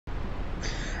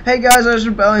Hey guys, I was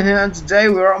Rebellion here, and today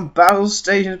we're on Battle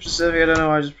Station Pacific. I don't know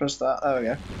why I just pressed that. There we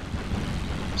go.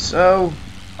 So,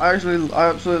 I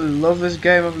absolutely love this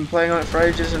game. I've been playing on it for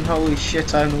ages, and holy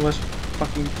shit, I'm the worst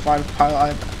fucking fighter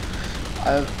pilot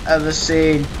I've ever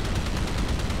seen.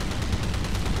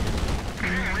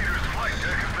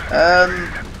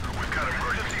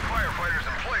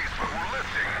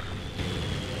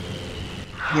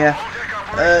 Yeah.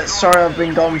 Sorry I've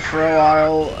been gone for a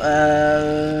while.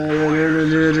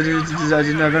 I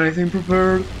didn't have anything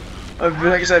prepared. I've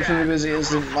been exceptionally busy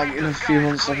as in a few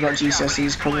months I've got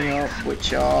GCSEs coming up,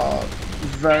 which are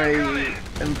very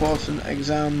important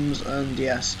exams, and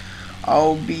yes,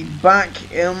 I'll be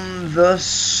back in the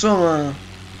summer.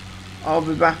 I'll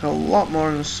be back a lot more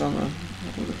in the summer. A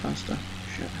little bit faster.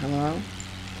 Shit, hello?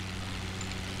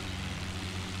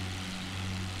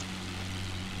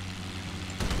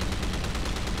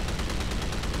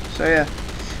 So yeah,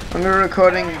 I'm going to be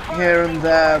recording here and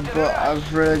there, but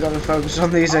I've really got to focus on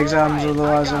these exams,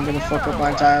 otherwise I'm going to fuck up my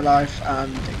entire life,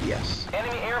 and yes.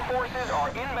 Enemy air forces are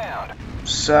inbound.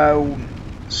 So,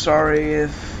 sorry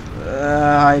if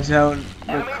I don't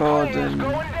record in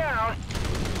a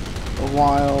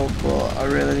while, but I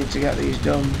really need to get these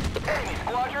done. Enemy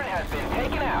squadron has been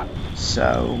taken out.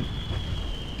 So,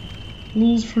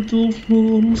 please forgive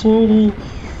me, I'm sorry.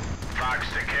 Fox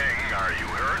to King, are you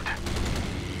hurt?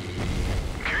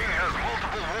 King has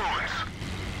multiple wounds.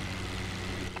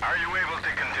 Are you able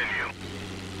to continue?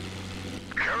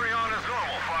 Carry on as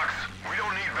normal, Fox. We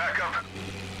don't need backup.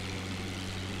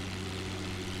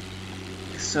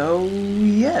 So,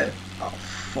 yeah. Oh,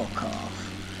 fuck off.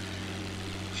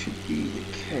 Should be the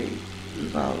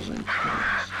K-1000.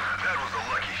 That was a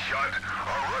lucky shot.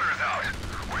 Our rudder's out.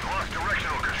 We've lost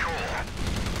directional control.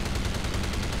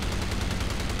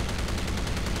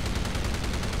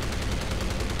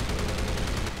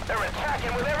 They're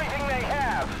attacking with everything they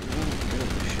have.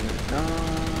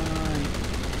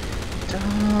 Die.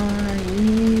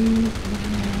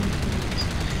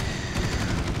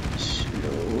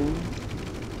 Slow.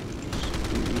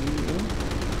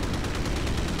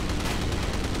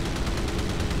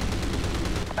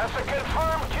 That's a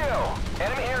confirmed kill.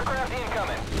 Enemy aircraft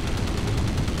incoming.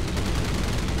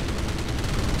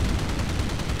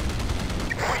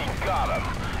 We got him.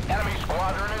 Enemy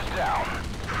squadron is down.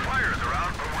 The fires are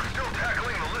out, but we're still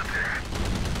tackling the listing.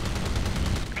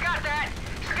 Got that.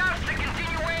 Scouts to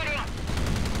continue waiting.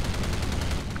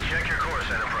 Check your course,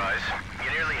 Enterprise. You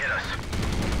nearly hit us.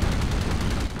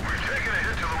 We've taken a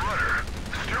hit to the rudder.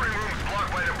 The steering room's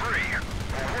blocked by debris.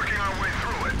 We're working our way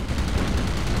through it.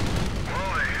 Well,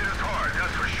 they hit us hard,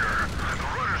 that's for sure. The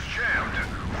rudder's jammed.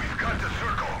 We've got to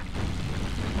circle.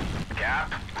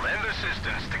 Cap, lend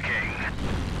assistance to King.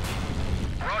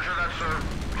 Roger that, sir.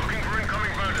 Looking for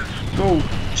incoming bandits. Oh,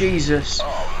 Jesus.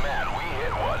 Oh man, we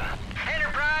hit one.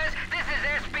 Enterprise, this is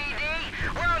SPD.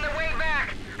 We're on the way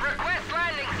back. Request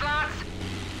landing slots.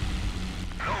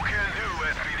 No can do,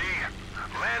 SPD.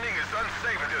 Landing is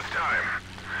unsafe at this time.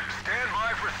 Stand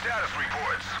by for status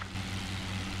reports.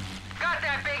 Got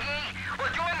that, Big E. We'll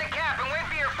join the cap and wait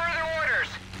for your further orders.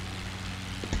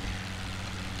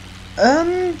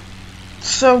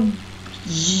 So,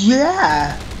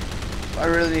 yeah. I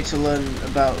really need to learn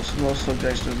about some more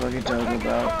subjects that I can talk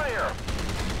about. Fire.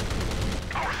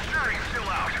 Our steering's still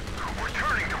out. We're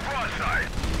turning to broadside.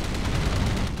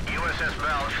 USS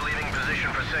Balch leaving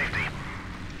position for safety.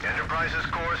 Enterprise's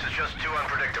course is just too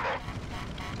unpredictable.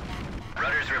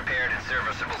 Rudder's repaired and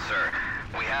serviceable, sir.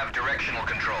 We have directional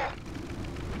control.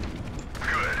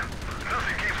 Good.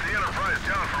 Nothing keeps the Enterprise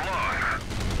down for long.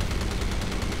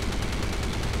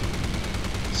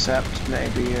 Except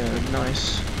maybe a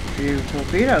nice few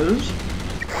torpedoes.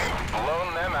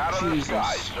 Blown them out of the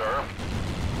sky, sir.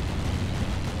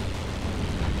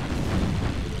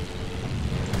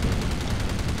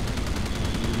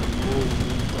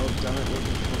 Oh, damn it.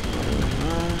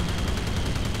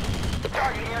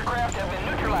 Targeting aircraft have been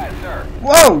neutralized, sir.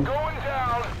 Whoa! Going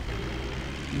down.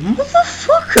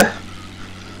 Motherfucker!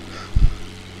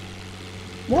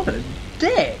 What a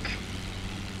dick!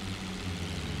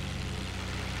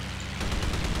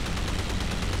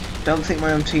 Don't think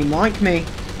my own team like me.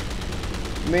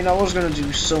 I mean, I was going to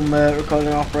do some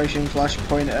recording Operation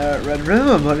Flashpoint at Red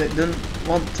River, but it didn't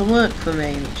want to work for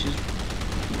me, which is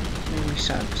really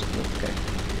sad. Okay.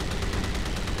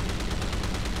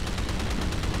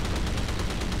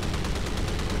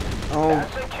 I'll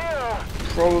That's a kill.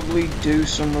 probably do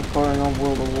some recording on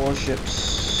World of Warships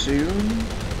soon.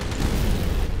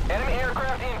 Enemy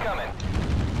aircraft incoming.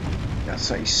 I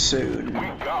say soon. We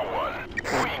got one.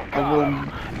 I will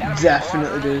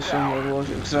definitely do some World of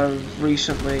Warships because I've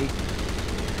recently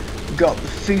got the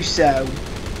Fuso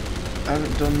I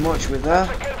haven't done much with that.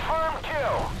 Confirmed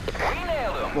kill. We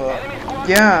nailed him. But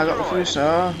yeah, I got the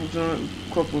Fusar. I've done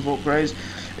a couple of upgrades.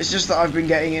 It's just that I've been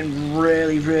getting in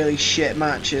really shit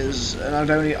matches, and I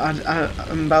don't.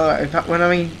 And by the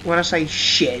way, when I say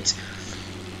shit,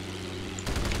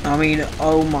 I mean,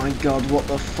 oh my god, what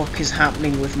the fuck is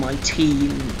happening with my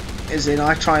team? As in,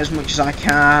 I try as much as I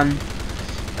can,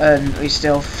 and we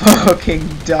still fucking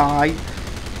die.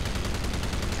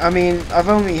 I mean, I've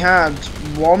only had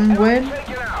one win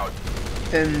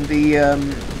in the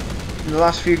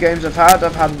last few games I've had.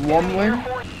 I've had one win,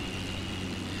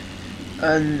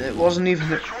 and it wasn't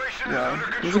even. Well,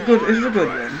 it was a good win.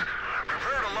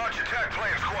 Prepare to launch attack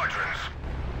plane squadrons.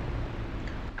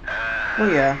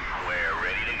 Well, yeah. We're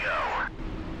ready to go.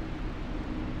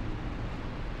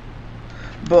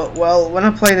 But, well, when I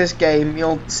play this game,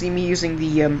 you'll see me using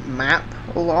the map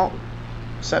a lot.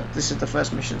 Except this is the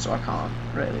first mission, so I can't,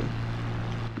 really.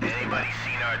 Anybody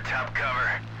seen our top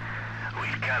cover?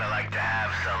 We'd kinda like to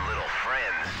have some little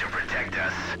friends to protect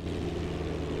us.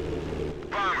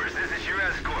 Bombers, this is your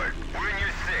escort. We're in your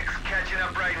 6, catching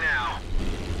up right now.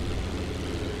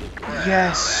 Well,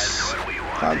 Yes! that's what we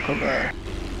want Cloud to cover. hear.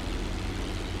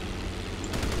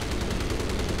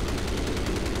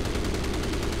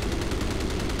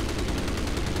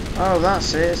 Oh,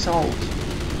 that's it, it's alt.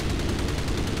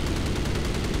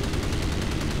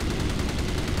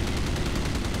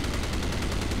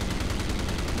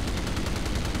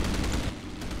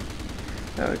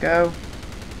 There we go.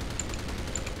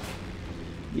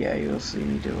 Yeah, you'll see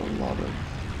me do a lot of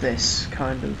this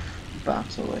kind of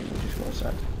battling, which is what I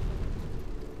said.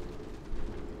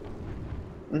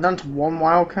 I'm down to one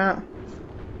Wildcat.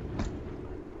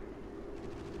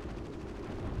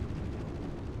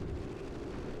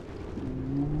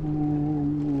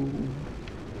 Ooh.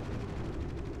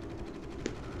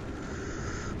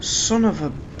 Son of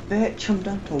a bitch, I'm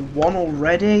down to one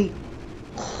already.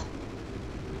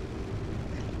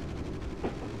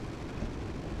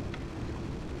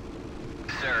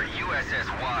 Sir, USS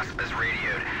Wasp has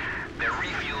radioed. They're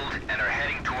refueled and are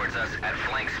heading towards us at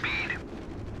flank speed.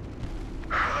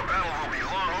 The battle will be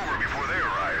long over before they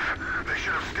arrive. They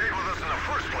should have stayed with us in the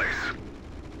first place.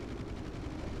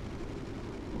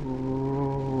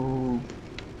 Ooh.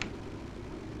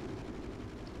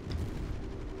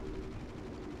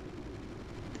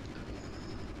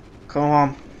 Come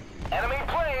on. Enemy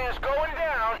plane is going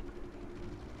down.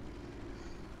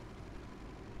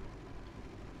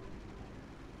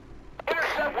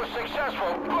 Intercept was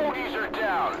successful. Bogies are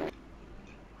down.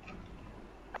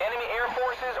 Enemy air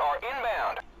forces are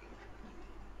inbound.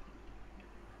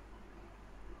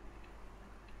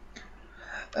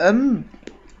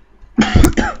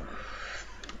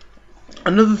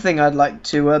 Another thing I'd like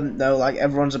to know, like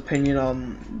everyone's opinion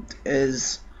on,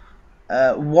 is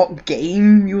what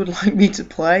game you would like me to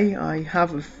play. I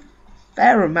have a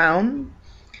fair amount.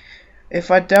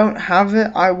 If I don't have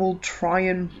it, I will try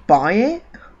and buy it.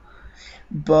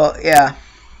 But yeah.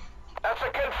 That's a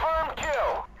confirmed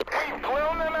kill. We've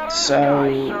blown them out of the So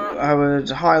sky, sir. I would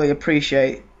highly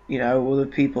appreciate, you know, other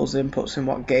people's inputs in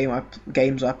what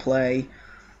games I play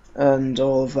and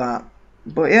all of that.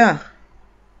 But yeah.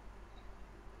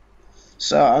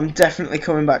 So I'm definitely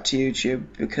coming back to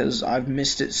YouTube because I've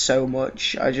missed it so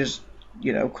much. I just,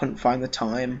 you know, couldn't find the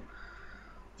time.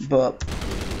 But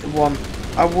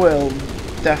I will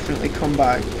definitely come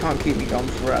back. You can't keep me gone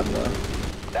forever.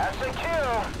 That's a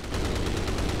kill.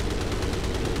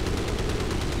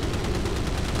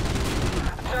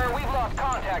 Sir, we've lost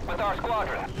contact with our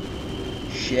squadron.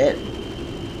 Shit.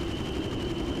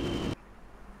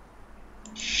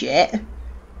 Shit.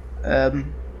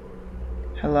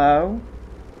 Hello?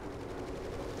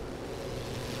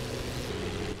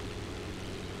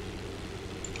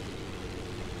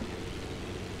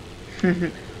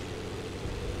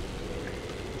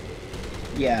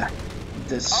 Yeah.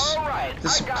 This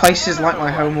place is like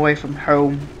my home away from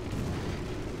home.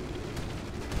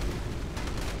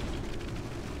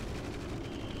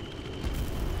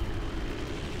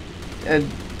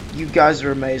 You guys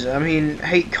are amazing. I mean,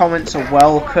 hate comments are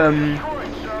welcome.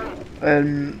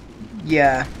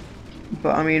 Yeah.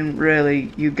 But I mean,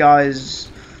 really, you guys,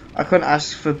 I couldn't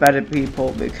ask for better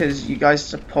people because you guys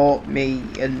support me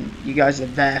and you guys are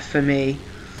there for me.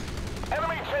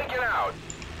 Enemy taken out.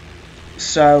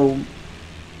 So,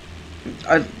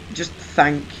 I just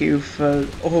thank you for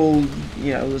all,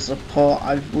 you know, the support.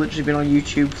 I've literally been on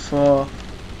YouTube for,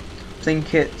 I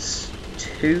think it's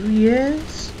 2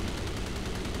 years?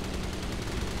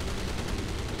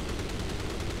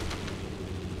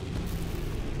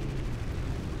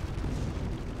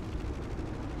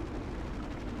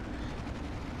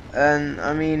 and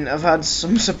I mean, I've had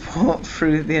some support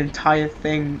through the entire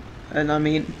thing, and I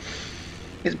mean,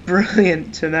 it's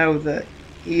brilliant to know that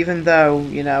even though,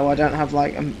 you know, I don't have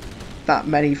like that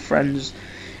many friends,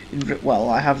 well,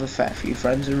 I have a fair few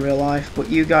friends in real life, but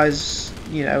you guys,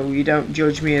 you know, you don't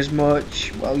judge me as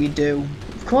much. Well, you do.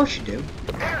 Of course you do.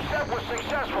 Intercept was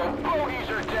successful. Bogies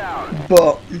are down.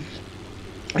 But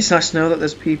it's nice to know that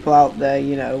there's people out there,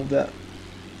 you know, that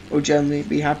will generally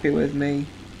be happy with me.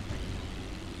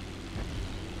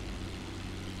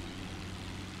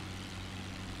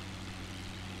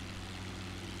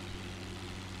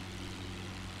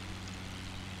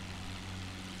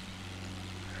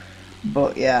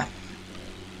 But yeah,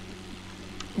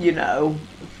 you know,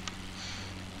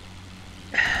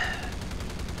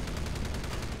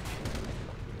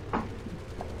 I'm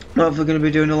hopefully going to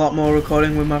be doing a lot more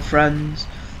recording with my friends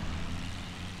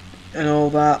and all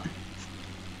that.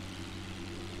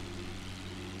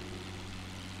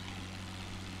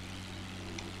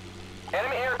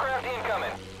 Enemy aircraft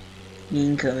incoming.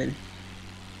 Incoming.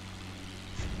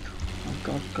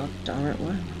 Oh god damn it,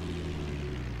 where?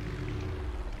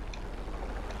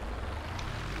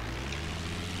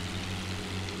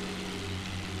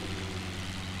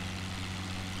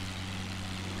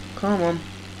 Come on.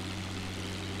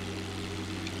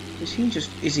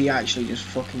 Is he actually just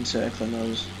fucking circling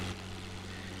those?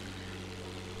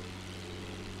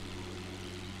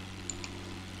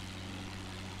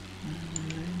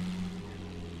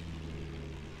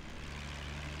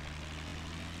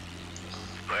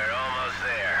 We're almost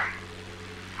there.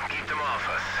 Keep them off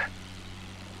us.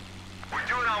 We're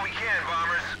doing all we can,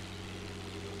 bombers.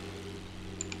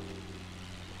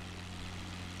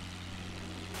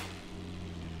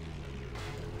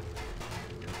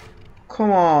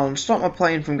 Come on, stop my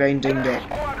plane from getting dinged up.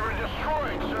 Squadron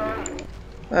destroyed, sir.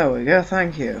 There we go,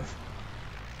 thank you.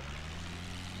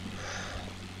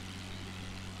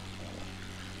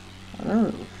 I don't know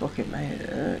if it fucking made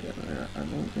it. I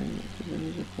don't think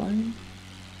there's a plane.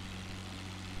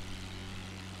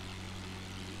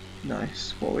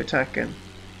 Nice, what are we attacking?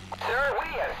 Sir, we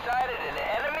have sighted an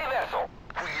enemy vessel.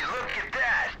 Will you look at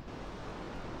that?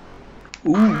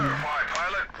 Ooh, Clarify,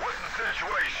 pilot. What's the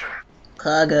situation?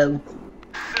 cargo.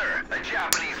 Sir, a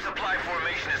Japanese supply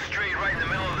formation is straight right in the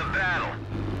middle of the battle.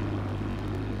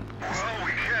 Well,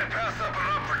 we can't pass up an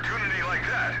opportunity like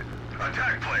that.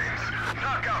 Attack planes.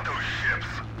 Knock out those ships.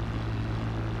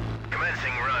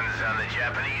 Commencing runs on the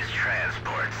Japanese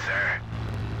transport, sir.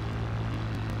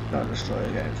 That destroyer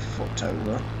getting fucked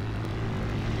over.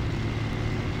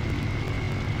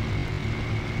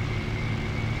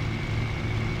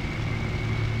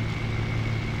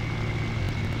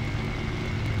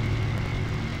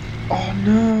 Oh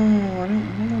no, I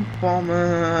don't want a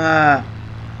bomber.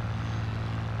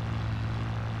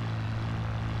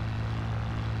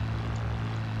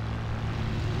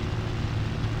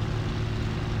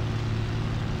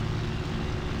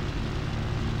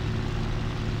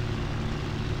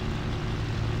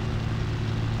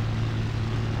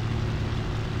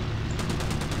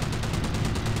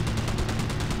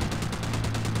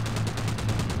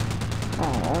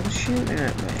 Oh, they're shooting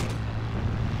at me.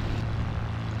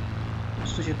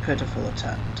 Such a pitiful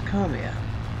attempt. Come here.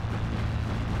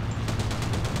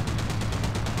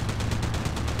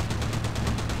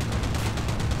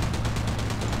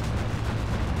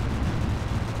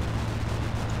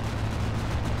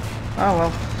 Oh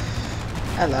well.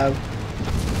 Hello.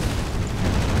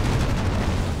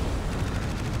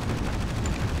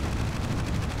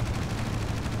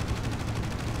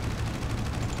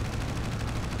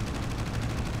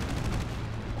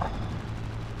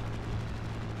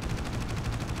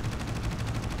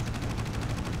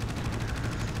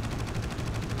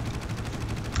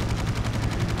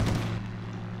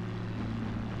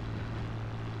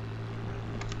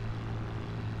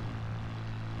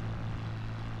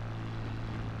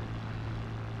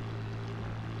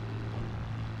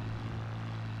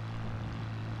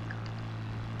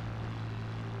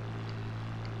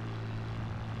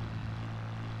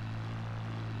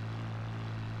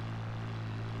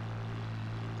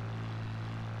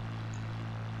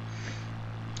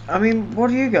 I mean, what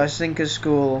do you guys think of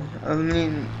school? I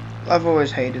mean, I've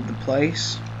always hated the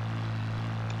place.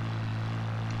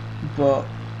 But,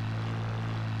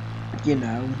 you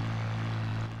know,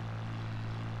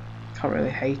 can't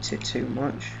really hate it too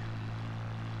much.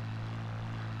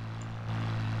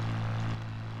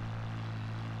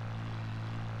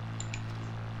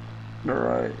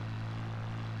 Alright.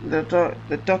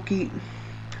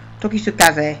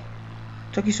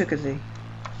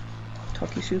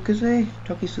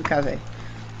 Tokisukaze.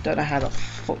 Don't know how the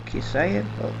fuck you say it,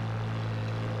 but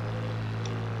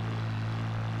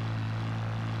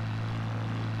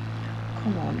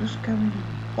Come on, just go and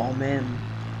bomb him.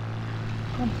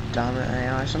 God damn it,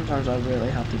 AI. Sometimes I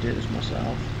really have to do this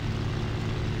myself.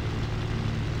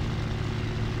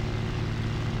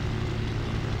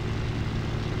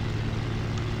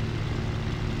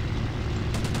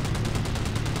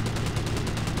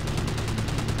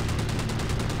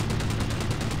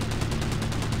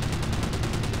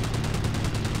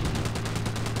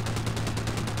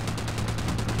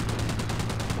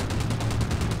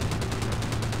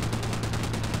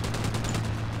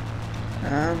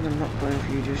 And I'm not going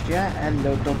for you just yet.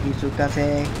 Hello, doggy to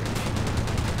cafe.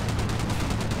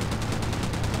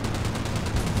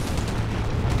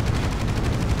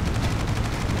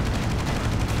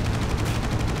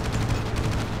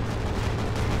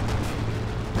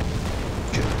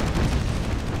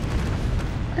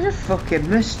 I just fucking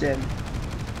missed him.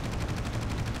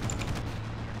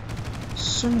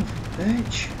 Son of a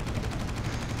bitch.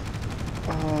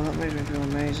 Oh, that made me feel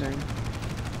amazing.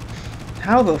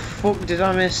 How the fuck did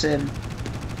I miss him?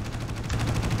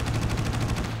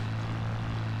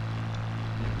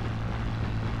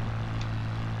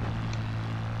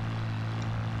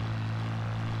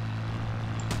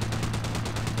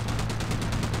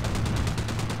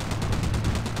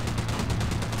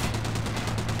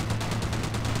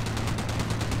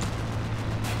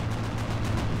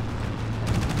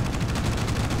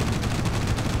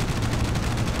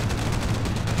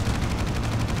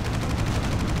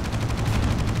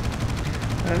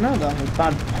 I know that I'm a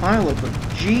bad pilot, but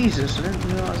Jesus, I didn't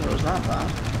realise I was that bad.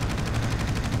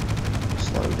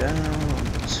 Slow down,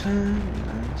 turn,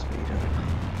 and speed up.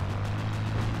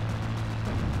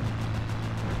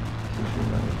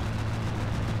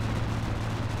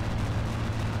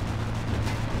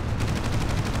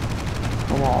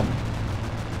 Come on.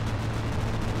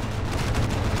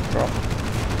 Drop.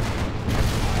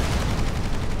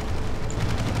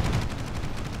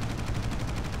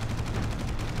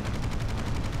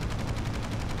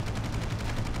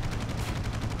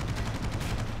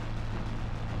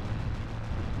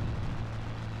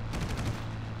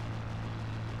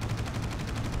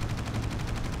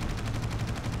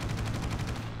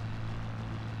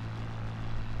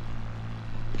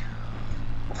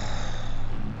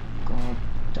 God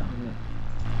damn it.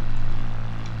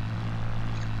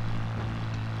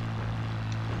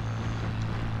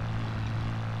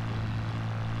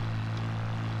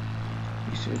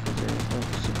 You see if there's any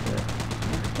focus up there.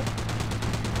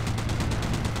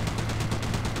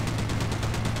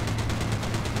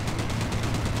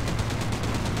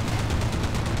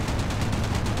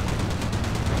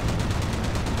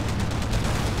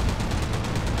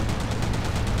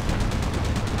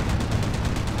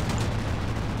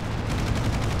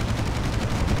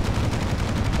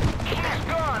 She's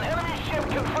gone. Enemy ship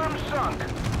confirmed sunk.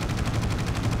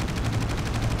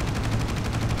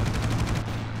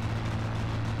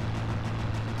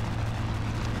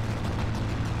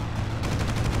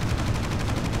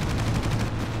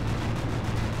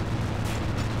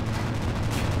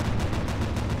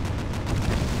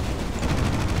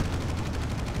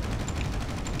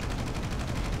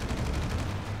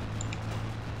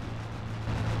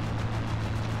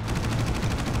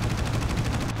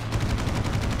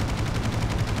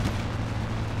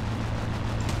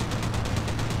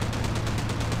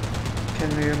 Can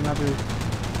we remember?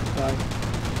 Bye.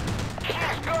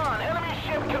 She's gone. Enemy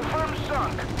ship confirmed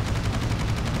sunk.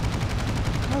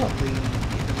 Probably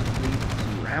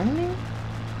drowning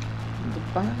in the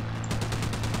back.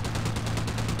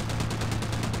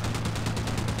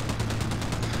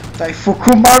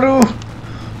 Daifukumaru!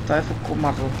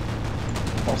 Daifukumaru.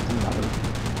 Boston Maru.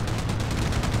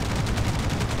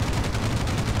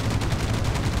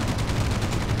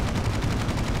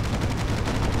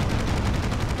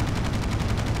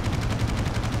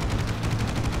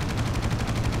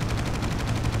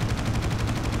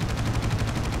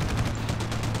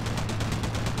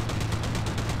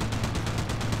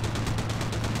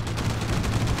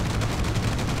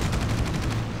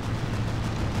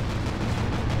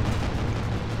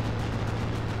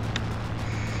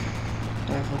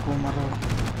 Daifukumaru.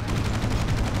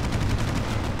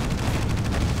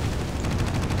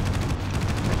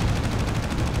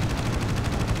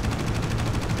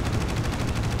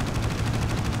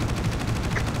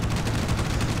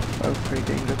 Both pretty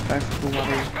dang good.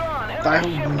 Daifukumaru. She's gone.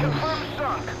 Enemy ship confirmed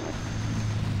sunk.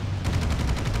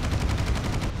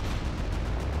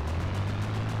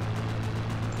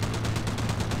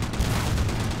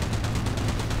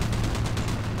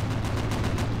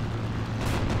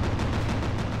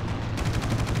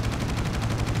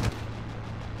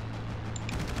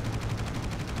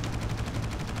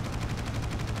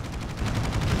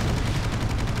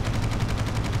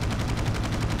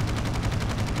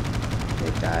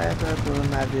 Dive purple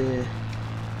mother.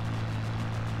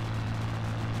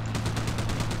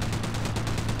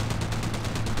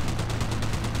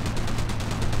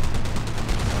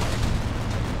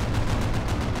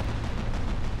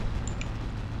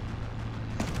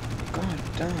 God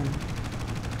damn.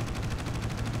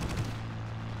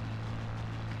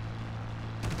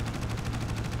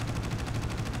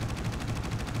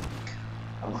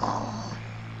 Oh.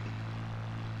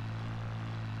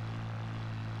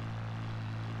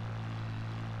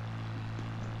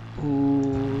 Ooh.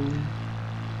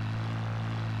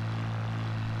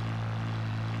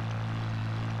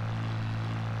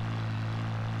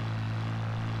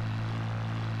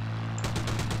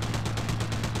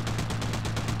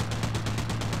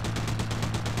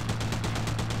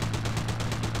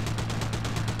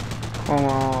 Come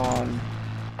on.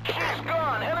 She's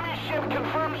gone. Enemy ship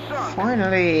confirmed sunk.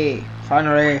 Finally.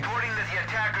 Finally. Reporting that the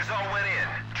attackers all went in.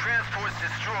 Transport's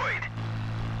destroyed.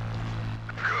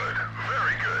 Good.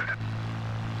 Very good.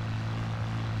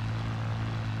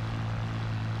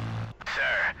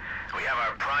 Sir, we have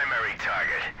our primary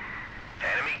target.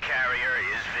 Enemy carrier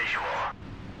is visual.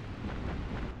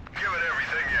 Give it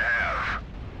everything you have.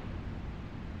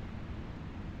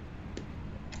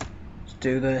 Let's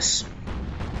do this.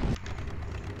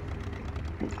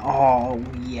 Oh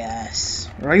yes.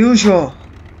 Ryusho.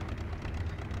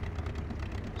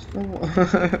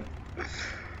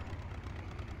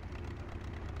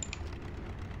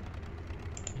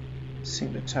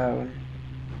 Sing the tone.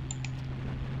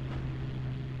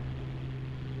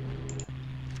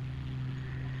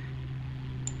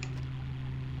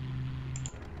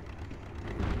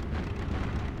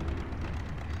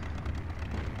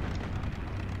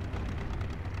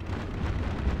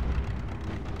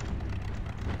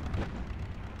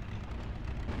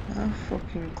 How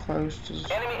fucking close does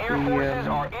Enemy air forces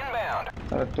are inbound.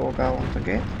 that dog I want to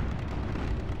get?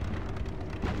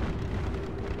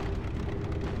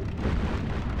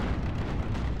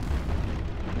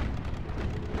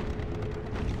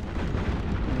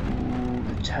 Ooh,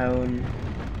 the tone.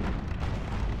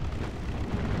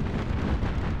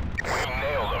 We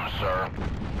nailed him, sir.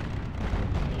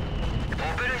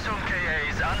 Operation KA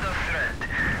is under threat.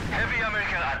 Heavy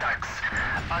American attacks.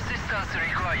 Assistance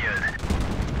required.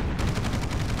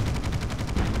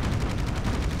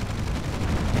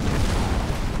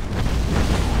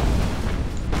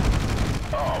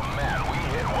 Oh man, we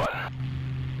hit one.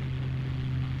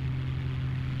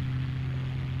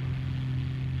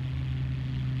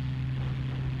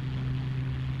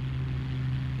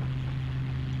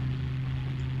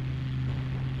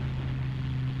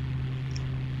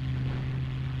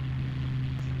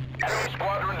 Enemy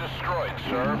squadron destroyed,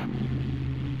 sir.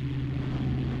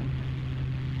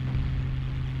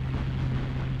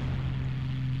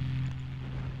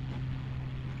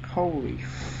 Holy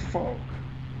fuck.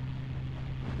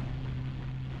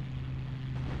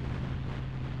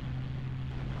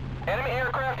 Enemy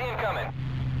aircraft incoming.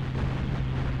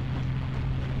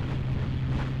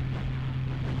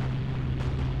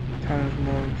 Tone's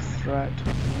more of a threat at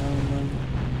the moment.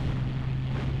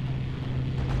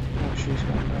 Oh, she's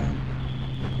gone down.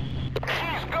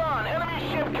 She's gone. Enemy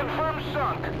ship confirmed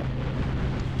sunk.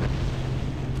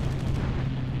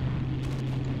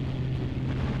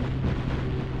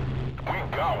 We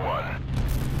got one.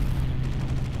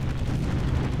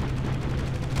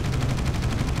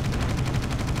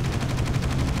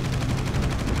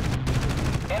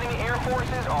 Enemy air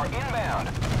forces are inbound.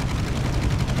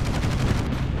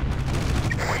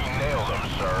 We nailed him,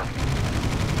 sir.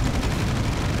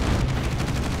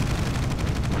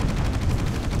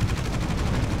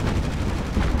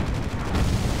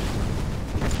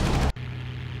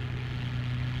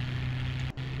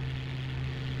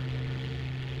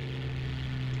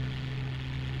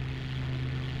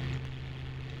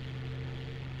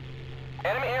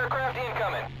 Enemy aircraft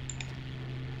incoming.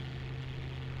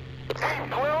 We've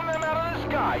blown them out of the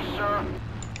sky, sir.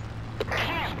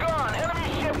 She's gone.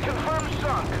 Enemy ship confirmed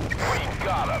sunk. We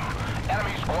got him.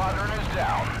 Enemy squadron is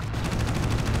down.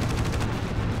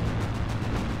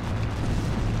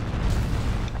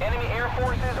 Enemy air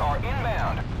forces are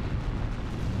inbound.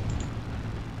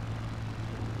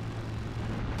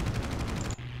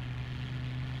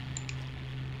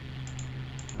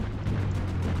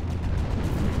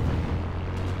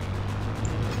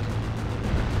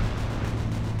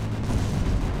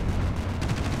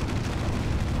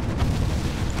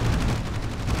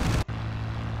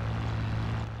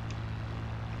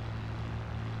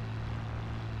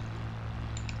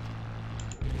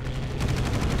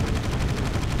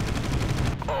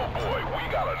 Oh boy,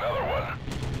 we got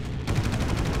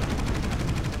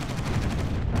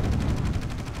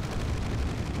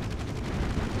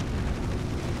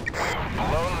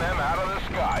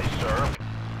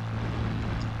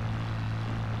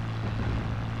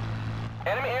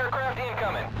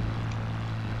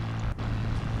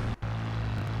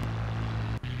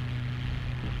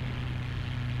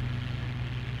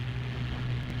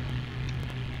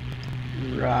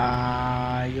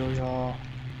Rayo.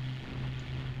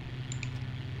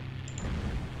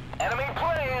 Enemy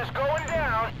plane is going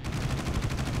down.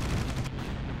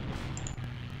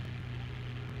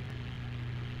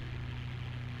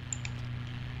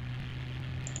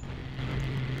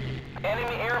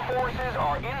 Enemy air forces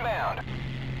are inbound.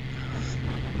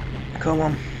 Come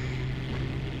on.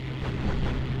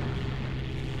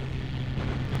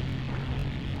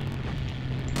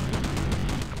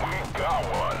 We got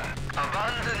one.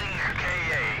 Abandoning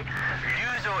KA.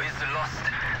 Luzo is lost.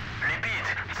 Repeat,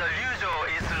 the Luzo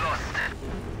is lost.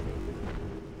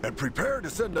 And prepare to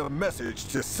send a message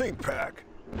to SyncPack.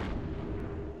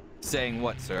 Saying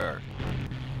what, sir?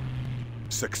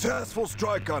 Successful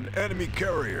strike on enemy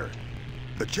carrier.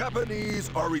 The Japanese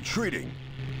are retreating.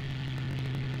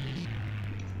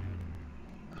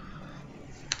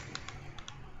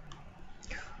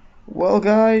 Well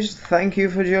guys, thank you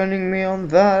for joining me on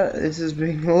that. This has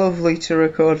been lovely to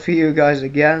record for you guys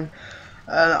again.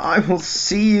 And I will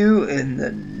see you in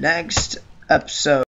the next episode.